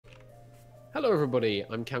Hello everybody,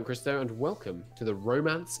 I'm Count Christo and welcome to the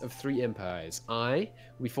Romance of Three Empires. I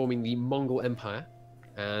will be forming the Mongol Empire,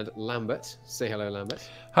 and Lambert, say hello Lambert.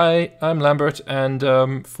 Hi, I'm Lambert, and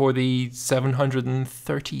for the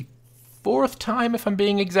 734th time, if I'm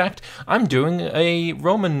being exact, I'm doing a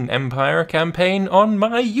Roman Empire campaign on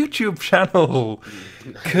my YouTube channel,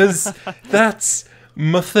 because that's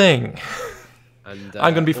my thing. And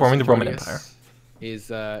I'm going to be forming the Roman Empire.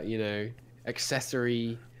 Is,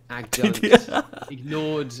 accessory, adjunct,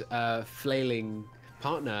 ignored, flailing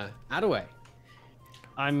partner, Adaway.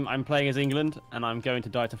 I'm playing as England, and I'm going to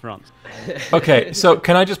die to France. Okay, so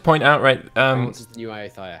can I just point out, right? This is the new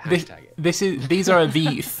Iathia, hashtag it. These are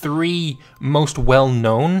the three most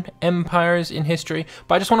well-known empires in history.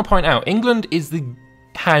 But I just want to point out, England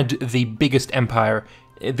had the biggest empire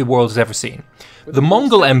the world has ever seen. The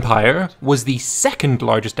Mongol Empire was the second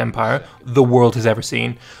largest empire the world has ever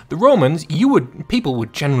seen. The Romans, people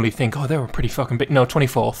would generally think, oh, they were pretty fucking big. No,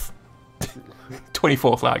 24th.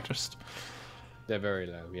 24th largest. They're very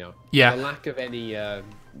low, yeah. Yeah. The lack of any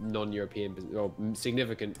non-European or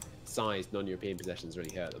significant sized non-European possessions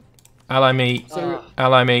really hurt them. Ally me,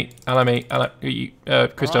 ally me, ally me,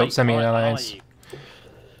 Christo, send me an alliance.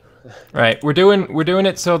 Right, we're doing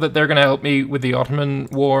it so that they're going to help me with the Ottoman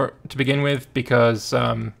War to begin with, because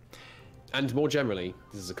and more generally,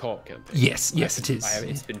 this is a co-op campaign. Yes, it is.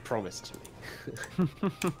 It's been promised to me.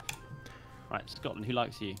 Right, Scotland, who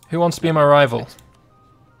likes you? Who wants to be my rival?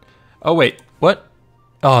 Oh wait, what?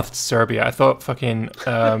 Oh, that's Serbia. I thought fucking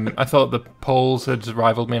I thought the Poles had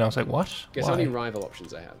rivaled me, and I was like, what? Guess how many rival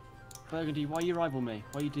options I have? Burgundy, why you rival me?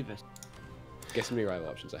 Why you do this? Guess how many rival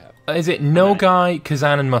options I have? Is it Nogai,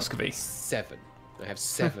 Kazan, and Muscovy? 7. I have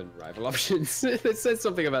 7 rival options. It says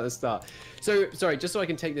something about the start. So, sorry, just so I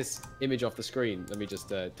can take this image off the screen, let me just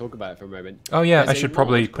talk about it for a moment. Oh yeah, There's I should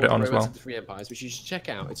probably put it on as well. Romance of the Three Empires, which you should check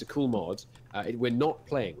out. It's a cool mod. We're not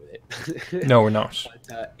playing with it. No, we're not.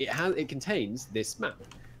 But, it contains this map,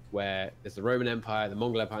 where there's the Roman Empire, the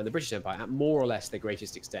Mongol Empire, and the British Empire at more or less their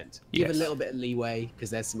greatest extent. Give a little bit of leeway because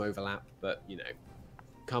there's some overlap, but you know,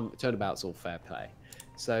 turnabout's all fair play.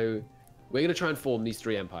 So we're going to try and form these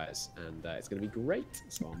 3 empires, and it's going to be great.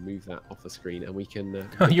 So I'll move that off the screen, and we can.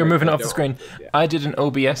 You're moving off the screen. Yeah. I did an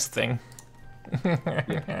OBS thing.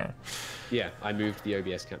 Yeah, I moved the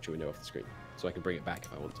OBS capture window off the screen, so I can bring it back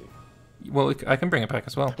if I want to. Well, I can bring it back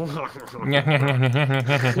as well.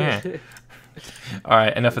 All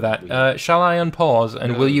right, enough of that. Shall I unpause,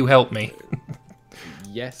 and will you help me?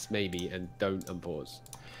 Yes, maybe, and don't unpause.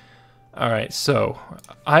 All right, so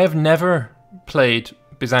I have never played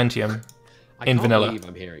Byzantium in vanilla. I can't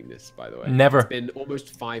believe I'm hearing this, by the way. Never. It's been almost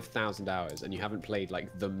 5,000 hours, and you haven't played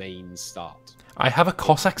like the main start. I have a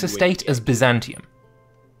Cossacks estate as Byzantium.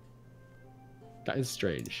 That is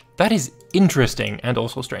strange. That is interesting and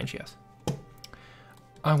also strange, yes.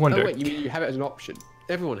 I wonder. Oh wait, you mean you have it as an option?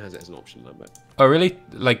 Everyone has it as an option, Lambert. Oh really?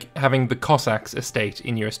 Like having the Cossacks estate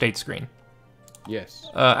in your estate screen? Yes.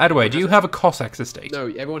 Adaway, do you have a Cossacks estate? No,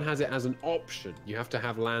 everyone has it as an option. You have to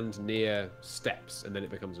have land near steppes, and then it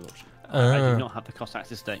becomes an option. I do not have the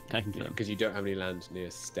Cossacks estate. Because you don't have any land near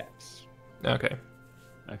steppes. Okay.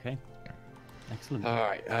 Okay. Excellent. All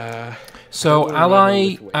right. So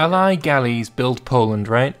ally galleys build Poland,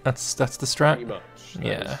 right? That's the strat. Pretty much.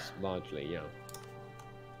 Yeah. Largely, yeah.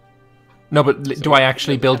 No, but do I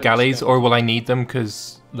actually build galleys, or will I need them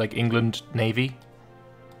because like England Navy?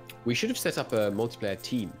 We should have set up a multiplayer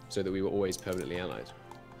team so that we were always permanently allied.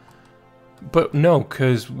 But no,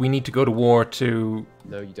 because we need to go to war to...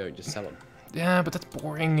 No, you don't. Just sell them. Yeah, but that's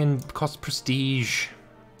boring and costs prestige.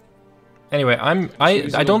 Anyway,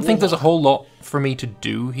 I don't think there's a whole lot for me to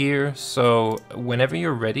do here, so whenever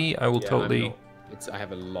you're ready, I will totally... I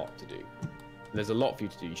have a lot to do. There's a lot for you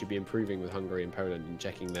to do. You should be improving with Hungary and Poland and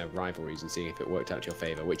checking their rivalries and seeing if it worked out to your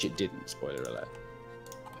favour, which it didn't, spoiler alert.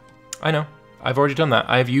 I know. I've already done that.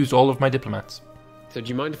 I have used all of my diplomats. So do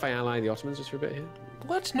you mind if I ally the Ottomans just for a bit here?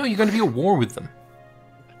 What? No, you're going to be at war with them.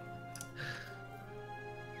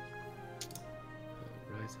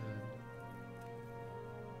 Right hand.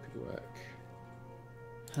 Good work.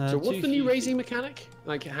 So what's the new raising mechanic?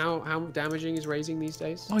 Like how damaging is raising these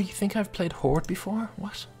days? Oh, you think I've played Horde before?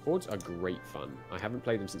 What? Hordes are great fun. I haven't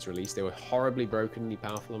played them since release. They were horribly brokenly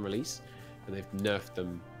powerful on release, and they've nerfed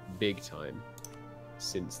them big time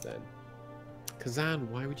since then. Kazan,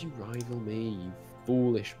 why would you rival me, you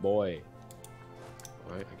foolish boy?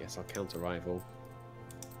 Alright, I guess I'll counter-rival.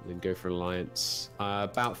 And then go for an alliance.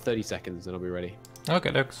 About 30 seconds, and I'll be ready. Okay,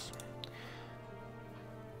 Dux.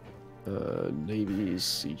 Navies,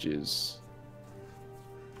 sieges.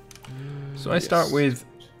 So I start with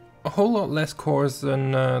a whole lot less cores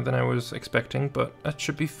than I was expecting, but that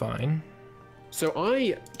should be fine. So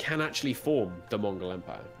I can actually form the Mongol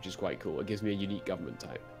Empire, which is quite cool. It gives me a unique government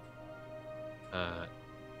type,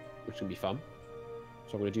 which can be fun.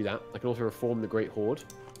 So I'm going to do that. I can also reform the Great Horde.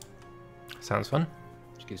 Sounds fun.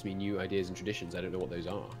 Which gives me new ideas and traditions. I don't know what those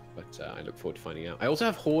are, but I look forward to finding out. I also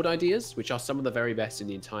have Horde ideas, which are some of the very best in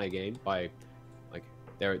the entire game.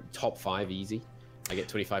 They're top 5 easy. I get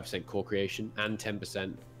 25% core creation and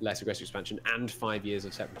 10% less aggressive expansion and 5 years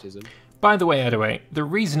of separatism. By the way, Adaway, the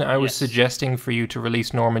reason I was suggesting for you to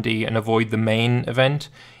release Normandy and avoid the main event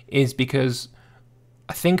is because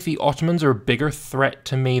I think the Ottomans are a bigger threat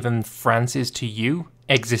to me than France is to you,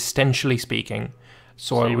 existentially speaking.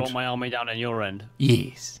 So you want my army down in your end?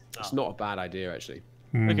 Yes. It's not a bad idea, actually.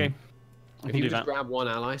 Okay. If you just grab one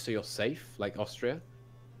ally so you're safe, like Austria.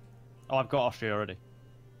 Oh, I've got Austria already.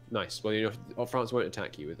 Nice. Well, you know, France won't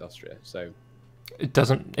attack you with Austria, so...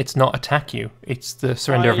 It's not attack you. It's the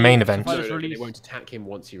surrender of main event. No, they won't attack him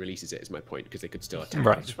once he releases it, is my point, because they could still attack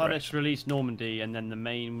right. him. If I just release Normandy and then the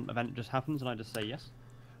main event just happens and I just say yes?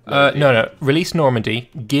 No. Release Normandy,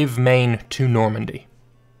 give Maine to Normandy.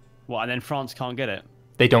 What, and then France can't get it?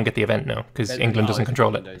 They don't get the event, no, because England doesn't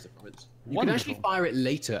control it. You can actually fire it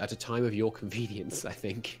later at a time of your convenience, I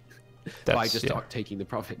think, by just taking the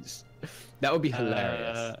province. That would be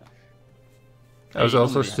hilarious. I was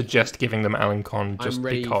also suggest giving them Alencon just I'm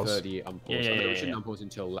ready because. For the unpause. I mean, we shouldn't unpause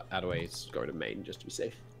until Adaway's going to Maine, just to be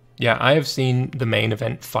safe. Yeah, I have seen the main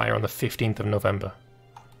event fire on the 15th of November.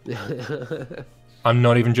 I'm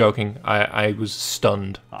not even joking. I was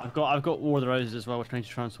stunned. I've got War of the Roses as well, which I need to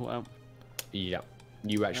try and sort out. Yeah.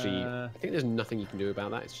 You actually... I think there's nothing you can do about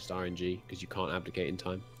that. It's just RNG, because you can't abdicate in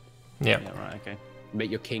time. Yeah. Right, okay. Make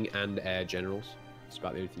your king and heir generals. It's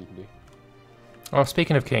about the only thing you can do. Oh,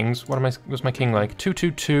 speaking of kings, what's my king like?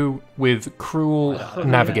 2/2/2 with Cruel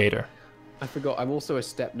Navigator. I forgot, I'm also a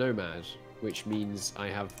steppe nomad, which means I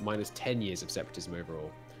have minus 10 years of separatism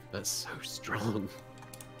overall. That's so strong.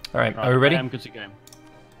 Alright, are we ready? I'm good to go.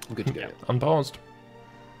 I'm good to go. Unpaused.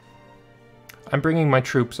 I'm bringing my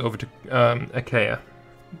troops over to Achaia.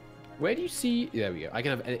 Where do you see... There we go. I can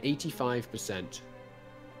have an 85%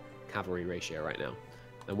 cavalry ratio right now.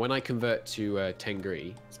 And when I convert to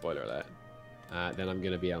Tengri, spoiler alert, then I'm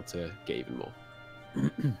going to be able to get even more.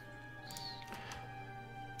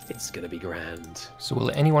 It's going to be grand. So will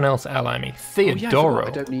anyone else ally me? Theodoro. I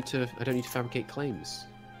don't need to fabricate claims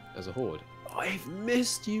as a horde. I've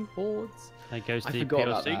missed you, hordes. That goes to I forgot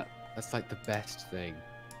about that. That's like the best thing.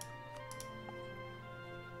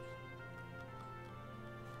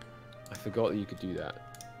 I forgot that you could do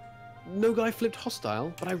that. No guy flipped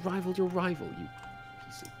hostile, but I rivaled your rival, you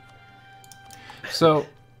piece of... So,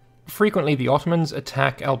 frequently the Ottomans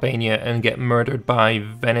attack Albania and get murdered by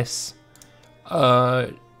Venice.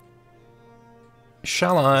 Shall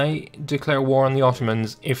I declare war on the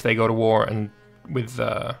Ottomans if they go to war with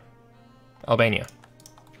Albania?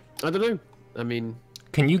 I don't know. I mean...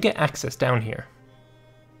 Can you get access down here?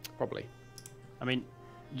 Probably. I mean,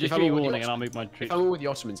 just give me a warning and I'll move my troops. If I'm with the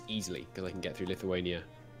Ottomans easily, because I can get through Lithuania.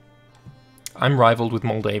 I'm rivaled with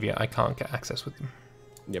Moldavia. I can't get access with them.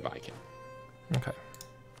 Yeah, but I can. Okay.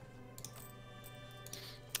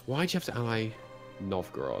 Why do you have to ally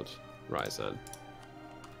Novgorod, Ryazan?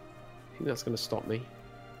 I think that's going to stop me.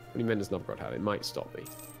 How many men does Novgorod have? It might stop me.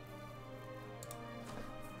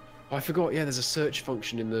 Oh, I forgot. Yeah, there's a search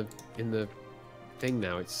function in the thing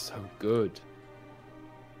now. It's so good.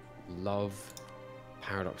 Love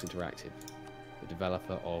Paradox Interactive, the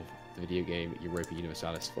developer of the video game Europa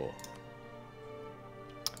Universalis 4.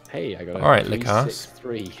 Hey, I got a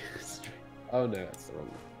 3-6-3. Oh no, that's the wrong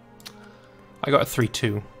one. I got a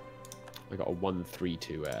 3-2. I got a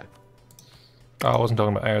 1-3-2 air. Oh, I wasn't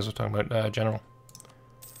talking about airs, I was talking about general.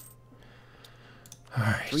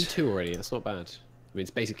 Alright. 3-2 already, that's not bad. I mean,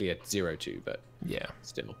 it's basically a 0-2, but yeah,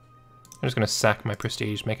 still. I'm just going to sack my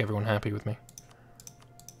prestige, make everyone happy with me.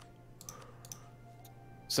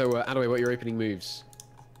 So, Adaway, what are your opening moves?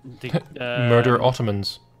 Murder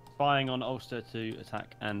Ottomans. Spying on Ulster to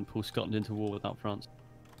attack and pull Scotland into war without France.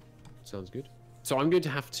 Sounds good. So I'm going to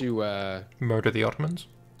have to... Murder the Ottomans?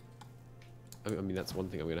 I mean, that's one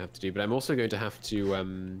thing I'm going to have to do, but I'm also going to have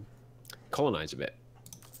to colonize a bit.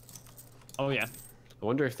 Oh, yeah. I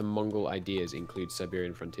wonder if the Mongol ideas include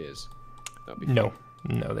Siberian frontiers. That'd be no.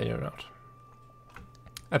 No, they do not.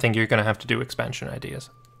 I think you're going to have to do expansion ideas.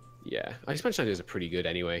 Yeah. Expansion ideas are pretty good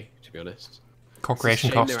anyway, to be honest.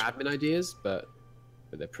 Co-creation cost. They're admin ideas, but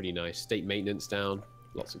they're pretty nice. State maintenance down.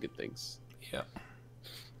 Lots of good things. Yeah.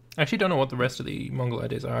 I actually don't know what the rest of the Mongol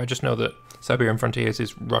ideas are. I just know that Siberian frontiers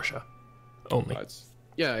is Russia only.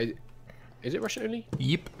 Yeah. Is it Russia only?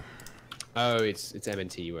 Yep. Oh, it's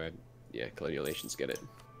MNT where, yeah, colonial nations get it.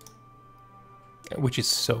 which is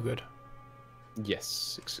so good.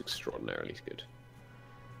 Yes, it's extraordinarily good.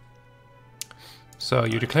 So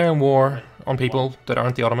you're declaring war on people that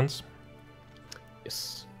aren't the Ottomans.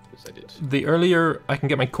 Yes, yes, I did. The earlier I can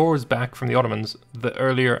get my cores back from the Ottomans, the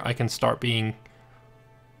earlier I can start being,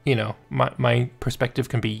 you know, my perspective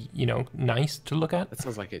can be, you know, nice to look at. That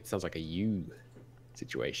sounds like a you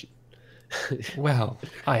situation. Well,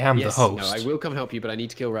 I am Yes, the host. no, I will come help you, but I need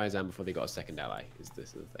to kill Ryazan before they got a second ally. Is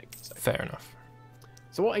this the thing? So. Fair enough.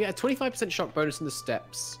 So what? I get a 25% shock bonus in the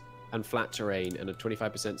steppes and flat terrain, and a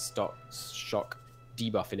 25% shock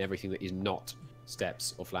debuff in everything that is not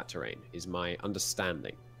steppes or flat terrain. Is my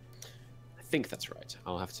understanding. I think that's right.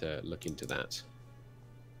 I'll have to look into that.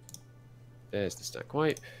 There's the stack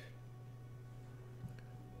wipe.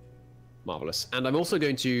 Marvelous. And I'm also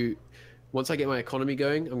going to, once I get my economy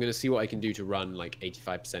going, I'm going to see what I can do to run like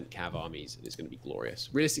 85% cav armies, and it's going to be glorious.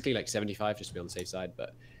 Realistically, like 75, just to be on the safe side,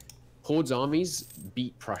 but Horde's armies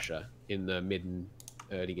beat Prussia in the mid and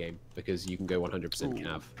early game because you can go 100%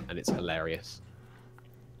 cav, and it's hilarious.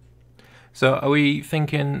 So are we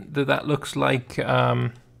thinking that that looks like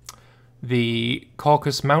the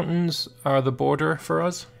Caucasus Mountains are the border for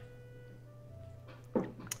us?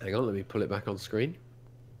 Hang on, let me pull it back on screen.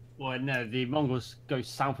 Well, no, the Mongols go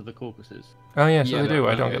south of the Caucasus. Oh yeah, so Yeah, they do.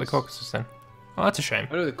 I no, don't get the it's- Caucasus then. Oh, that's a shame.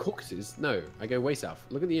 Oh no, the Caucasus. No, I go way south.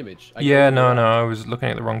 Look at the image. Yeah, no, I was looking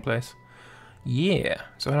at the wrong place. Yeah,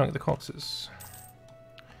 so I don't get the Caucasus.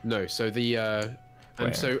 No, so the Where?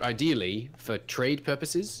 and so ideally for trade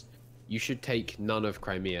purposes, you should take none of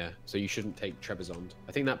Crimea. So you shouldn't take Trebizond.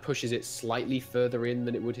 I think that pushes it slightly further in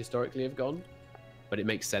than it would historically have gone, but it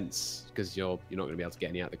makes sense because you're not going to be able to get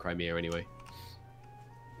any out of the Crimea anyway.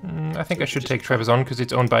 I think I should take Trebizond because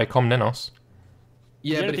it's owned by Komnenos.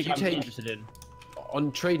 Yeah, The but only if you thing I'm take interested in.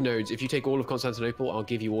 on trade nodes, if you take all of Constantinople, I'll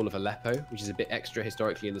give you all of Aleppo, which is a bit extra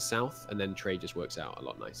historically in the south, and then trade just works out a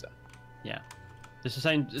lot nicer. Yeah, it's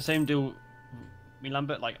the same deal. Me,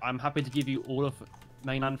 Lambert. Like, I'm happy to give you all of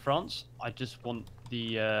mainland France. I just want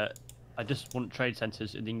the trade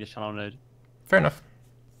centres in the English Channel node Fair enough.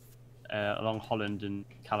 along Holland and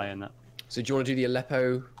Calais and that. So do you want to do the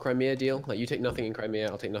Aleppo Crimea deal? Like you take nothing in Crimea,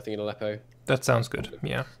 I'll take nothing in Aleppo. That sounds good.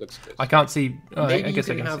 Yeah. Looks good. I can't see. Maybe I guess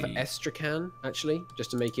you I can can have see. Estrakhan actually,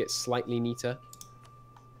 just to make it slightly neater.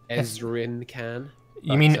 Ezrin Khan.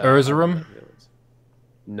 You mean Erzurum?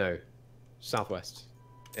 No, southwest.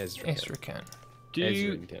 Ezrin. Estrakhan. Do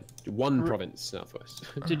Ezrin Khan. One province southwest.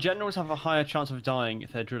 do generals have a higher chance of dying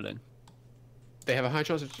if they're drilling? They have a high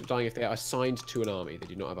chance of dying if they are assigned to an army. They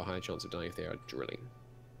do not have a high chance of dying if they are drilling.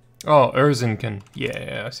 Oh, Erzincan.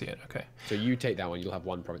 Yeah, I see it. Okay. So you take that one, you'll have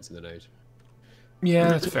one province in the node. Yeah,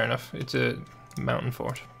 that's fair enough. It's a mountain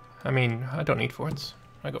fort. I mean, I don't need forts.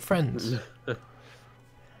 I got friends. All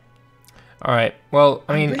right. Well,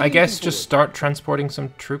 I mean, really I guess looking just forward. start transporting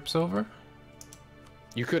some troops over.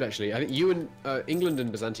 You could actually. I think you and England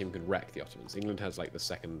and Byzantium could wreck the Ottomans. England has like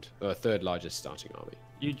the third largest starting army.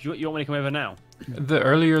 You want me to come over now? The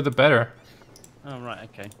earlier, the better. Oh right,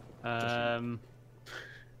 okay.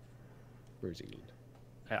 Where is England?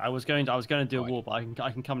 Okay, I was going to do a war, but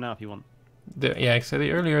I can come now if you want. Yeah, so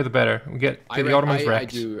the earlier, the better. We get the Ottomans I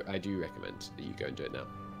wrecked. do recommend that you go and do it now.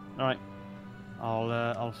 All right,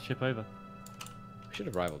 I'll ship over. I should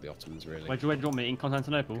have rivaled the Ottomans really. Where do you want me? In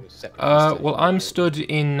Constantinople? Well, I'm stood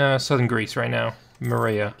in southern Greece right now,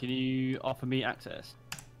 Maria. Can you offer me access?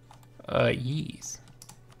 Yes.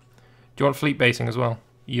 Do you want fleet basing as well?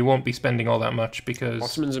 You won't be spending all that much because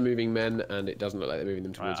Ottomans are moving men, and it doesn't look like they're moving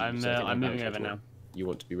them towards Right, you. so I think I'm they're moving bound over towards now. you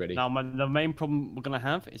want to be ready. Now, the main problem we're gonna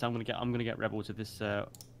have is I'm gonna get rebels if this War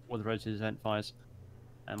of the Roses event fires,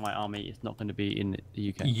 and my army is not going to be in the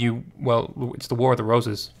UK. it's the War of the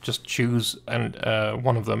Roses. Just choose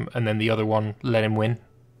one of them, and then the other one, let him win.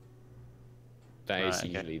 That is Right,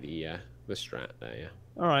 okay. usually the strat there,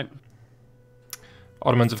 All right.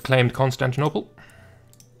 Ottomans have claimed Constantinople.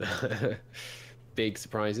 yeah. Big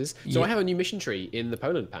surprises. So Yeah. I have a new mission tree in the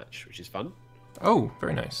Poland patch, which is fun. Oh,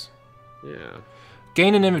 very nice. Yeah.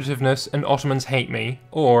 Gain an innovativeness and Ottomans hate me,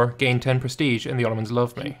 or gain 10 prestige and the Ottomans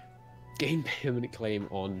love me. Gain permanent claim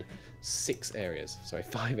on 6 areas. Sorry,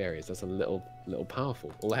 5 areas. That's a little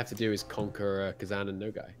powerful. All I have to do is conquer Kazan and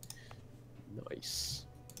Nogai. Nice.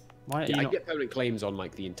 Why are Yeah, you I can not... get permanent claims on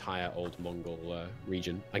like the entire old Mongol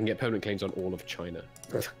region. I can get permanent claims on all of China.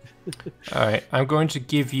 Alright, I'm going to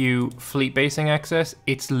give you fleet basing access.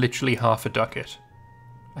 It's literally half a ducat.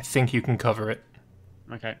 I think you can cover it.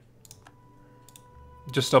 Okay.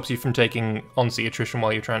 Just stops you from taking on-sea attrition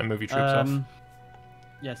while you're trying to move your troops off.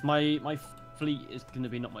 Yes, my fleet is going to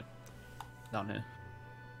be not much down here.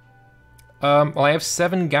 Well, I have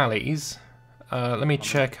 7 galleys. Let me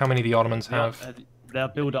check how many the Ottomans have. They'll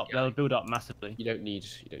build up. They'll build up massively. You don't need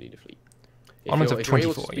a fleet. Ottomans have If you're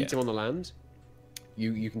able 24. to speak to them on the land,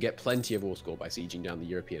 you can get plenty of war score by sieging down the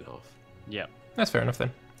European half. Yeah. That's fair enough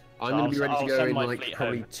then. I'm going to be ready to go send in my like fleet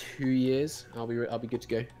probably home. 2 years. I'll be good to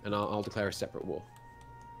go, and I'll declare a separate war.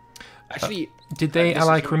 Actually, Did they this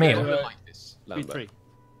ally is- Crimea? I don't like this, Fleet Lambert. 3.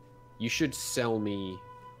 You should sell me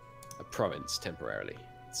a province temporarily,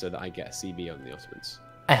 so that I get a CB on the Ottomans.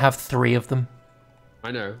 I have 3 of them.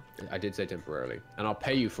 I know, I did say temporarily, and I'll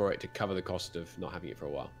pay you for it to cover the cost of not having it for a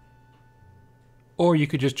while. Or you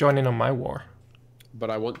could just join in on my war. But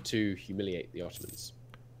I want to humiliate the Ottomans.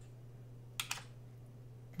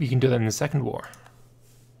 You can do that in the second war.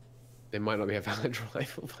 They might not be a valid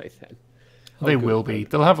rival by then. They good. will be.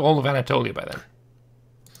 They'll have all of Anatolia by then.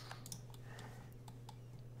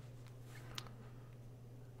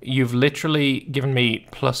 You've literally given me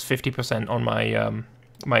plus 50% on my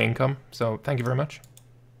my income, so thank you very much.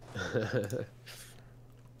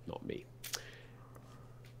 Not me.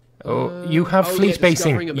 Oh, you have oh, fleet yeah,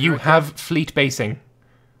 basing. discovering You America. have fleet basing.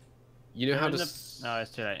 You know how to. No,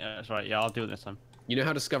 it's too late. That's right. Yeah, I'll do it this time. You know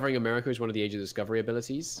how discovering America is one of the Age of Discovery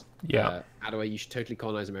abilities? Yeah. Adaway, you should totally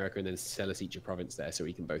colonize America and then sell us each a province there so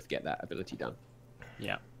we can both get that ability done.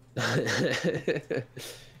 Yeah.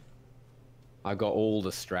 I got all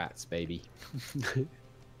the strats, baby.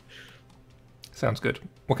 Sounds good.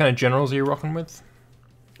 What kind of generals are you rocking with?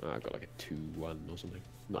 Oh, I've got like a 2-1 or something.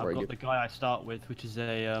 Not I've very got good. the guy I start with, which is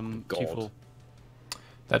a God. 2-4.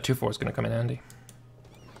 That 2-4 is going to come in handy.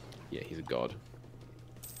 Yeah, he's a god.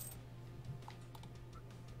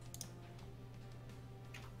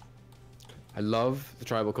 I love the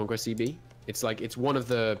Tribal Conquest CB. It's like, it's one of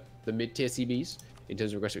the mid-tier CBs in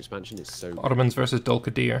terms of aggressive expansion. It's so... Ottomans versus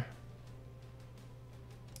Dulkadir.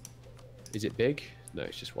 Is it big? No,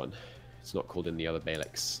 it's just one. It's not called in the other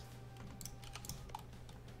Balex.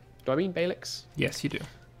 Do I mean Balex? Yes, you do.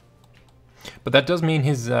 But that does mean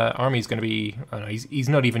his army is going to be... I don't know, he's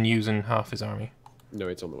not even using half his army. No,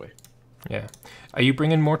 it's on the way. Yeah. Are you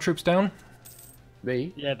bringing more troops down?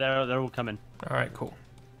 Me? Yeah, they're all coming. All right, cool.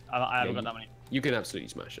 I haven't got that many. You can absolutely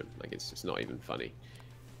smash them. Like, it's not even funny.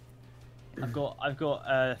 I've got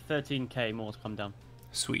 13k more to come down.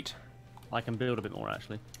 Sweet. I can build a bit more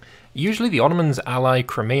actually. Usually the Ottomans ally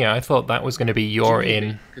Crimea. I thought that was going to be your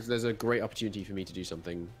in. Because there's a great opportunity for me to do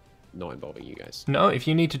something not involving you guys. No, if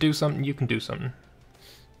you need to do something, you can do something.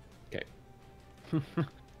 Okay.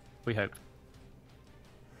 We hope.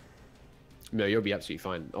 No, you'll be absolutely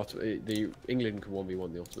fine. The England can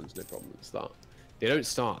 1v1 the Ottomans, no problem at the start. They don't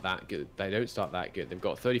start that good. They've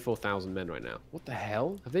got 34,000 men right now. What the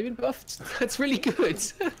hell? Have they been buffed? That's really good.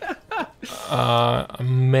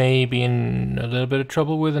 Maybe in a little bit of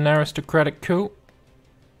trouble with an aristocratic coup.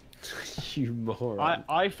 You moron.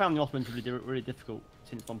 I found the Ottomans really difficult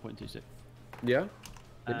since 1.26. Yeah?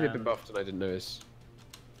 They've been a bit buffed and I didn't notice.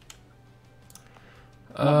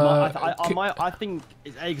 I think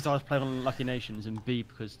it's A because I was playing on Lucky Nations and B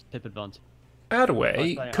because tip advantage.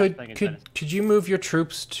 Adaway, could you move your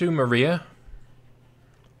troops to Maria?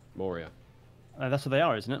 Moria. That's what they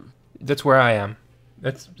are, isn't it? That's where I am.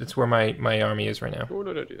 That's where my army is right now. Oh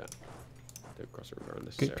no, don't do that. Don't cross a river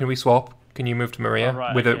unnecessarily. Can we swap? Can you move to Maria Oh,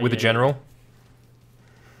 right, with okay, a general?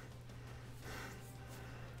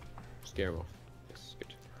 Scare him off. Yes,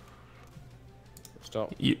 good.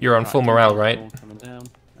 Stop. You're on full morale, right? Coming down.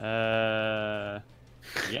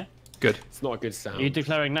 Yeah. Good. It's not a good sound. Are you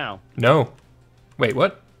declaring now? No. Wait,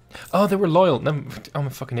 what? Oh, they were loyal. No, I'm a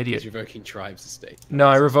fucking He's idiot. revoking tribes estate. No,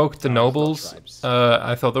 I revoked the No, it's not nobles. tribes.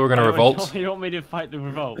 I thought they were going to revolt. You want me to fight the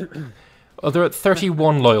revolt? Oh, they're at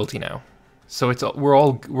 31 loyalty now, so we're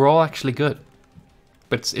all actually good.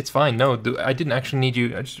 But it's fine. No, I didn't actually need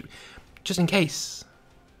you. Just in case.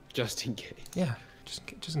 Just in case. Yeah,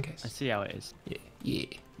 just in case. I see how it is.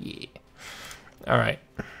 Yeah. All right.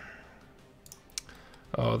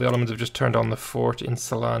 Oh, the Ottomans have just turned on the fort in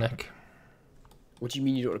Selanik. What do you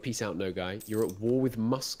mean you don't want to peace out, no guy? You're at war with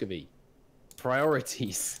Muscovy.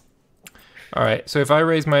 Priorities. All right. So if I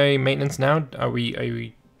raise my maintenance now, are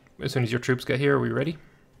we? As soon as your troops get here, are we ready?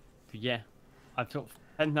 Yeah. I've got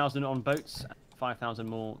 10,000 on boats, 5,000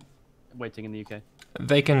 more waiting in the UK.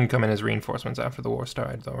 They can come in as reinforcements after the war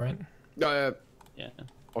started, though, right? Yeah.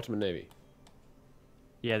 Ottoman Navy.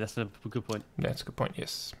 Yeah, that's a good point. Yeah, that's a good point.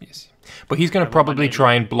 Yes. But he's going to I want my probably navy.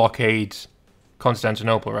 try and blockade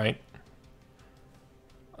Constantinople, right?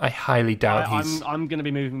 I highly doubt he's... I'm going to be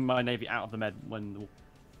moving my navy out of the Med when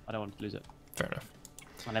I don't want to lose it. Fair enough.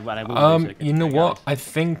 And I will lose it against You know the what? guys. I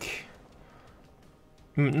think...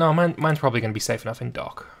 No, mine's probably going to be safe enough in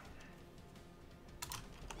dock.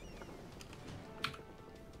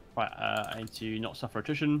 Right, I need to not suffer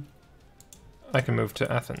attrition. I can move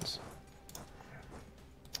to Athens.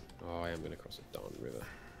 Oh, I am going to cross the Don River.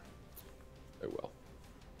 Oh well.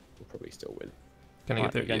 We'll probably still win. Can I Right,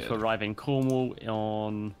 get there? we're going to arrive in Cornwall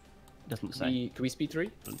on... Doesn't say. Can we speed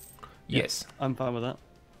 3? Yes. I'm fine with that.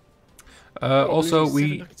 Also, losing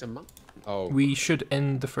 7 nuggets a month? Oh, we should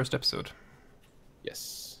end the first episode.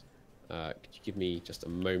 yes. Could you give me just a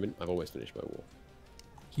moment? I've almost finished my war.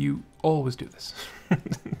 You always do this.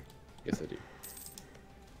 Yes, I do.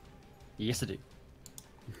 Yes, I do.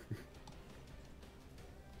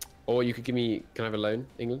 Or you could give me... Can I have a loan,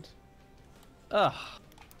 England? Ugh.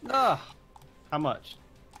 Ugh. How much?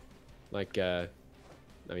 Like, I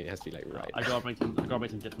mean, it has to be like right. I gotta make some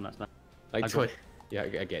diplomats now. Like I got- 20. Yeah,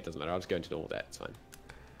 okay, it doesn't matter. I'll just go into normal debt. It's fine.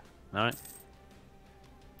 Alright.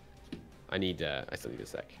 I still need a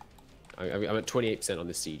sec. I'm at 28% on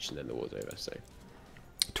this siege, and then the war's over. So,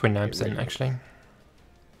 29% really actually.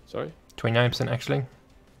 sorry. 29% actually.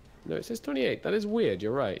 No, it says 28. That is weird.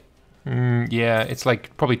 You're right. Yeah, it's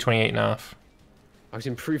like probably 28 and a half. I was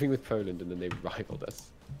improving with Poland, and then they rivaled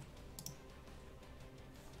us.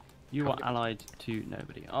 You are allied to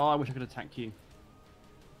nobody. Oh, I wish I could attack you.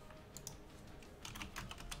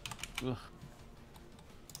 Ugh.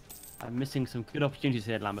 I'm missing some good opportunities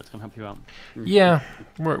here, Lambert, to come help you out. Yeah,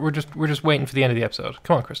 we're just waiting for the end of the episode.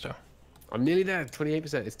 Come on, Christo. I'm nearly there.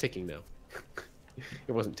 28%. It's ticking now.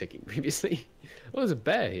 It wasn't ticking previously. Oh, there's a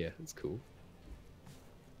bear here. That's cool.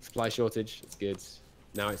 Supply shortage. It's good.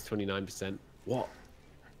 Now it's 29%. What?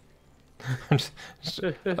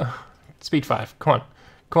 Speed 5. Come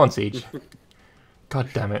on, Siege. God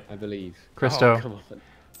damn it, I believe. Christo. Oh, come on.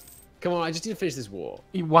 Come on. I just need to finish this war.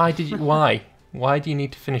 Why did you? Why? Why do you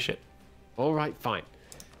need to finish it? All right, fine.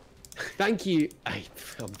 Thank you. I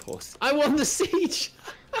unpaused. I won the siege.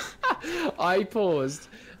 I paused,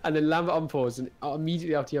 and then Lambert unpaused, and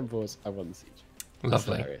immediately after he unpaused, I won the siege. That's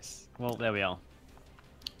Lovely. hilarious. Well, there we are.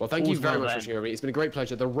 Well, thank you All's very well much for then. watching over. It's been a great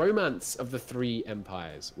pleasure. The romance of the 3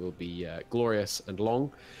 empires will be glorious and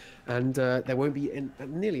long, and there won't be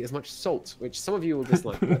nearly as much salt, which some of you will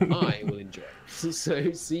dislike, but I will enjoy.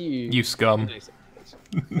 So, see you. You scum. in the next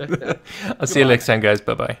episode. I'll see you next time, guys.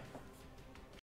 Bye bye.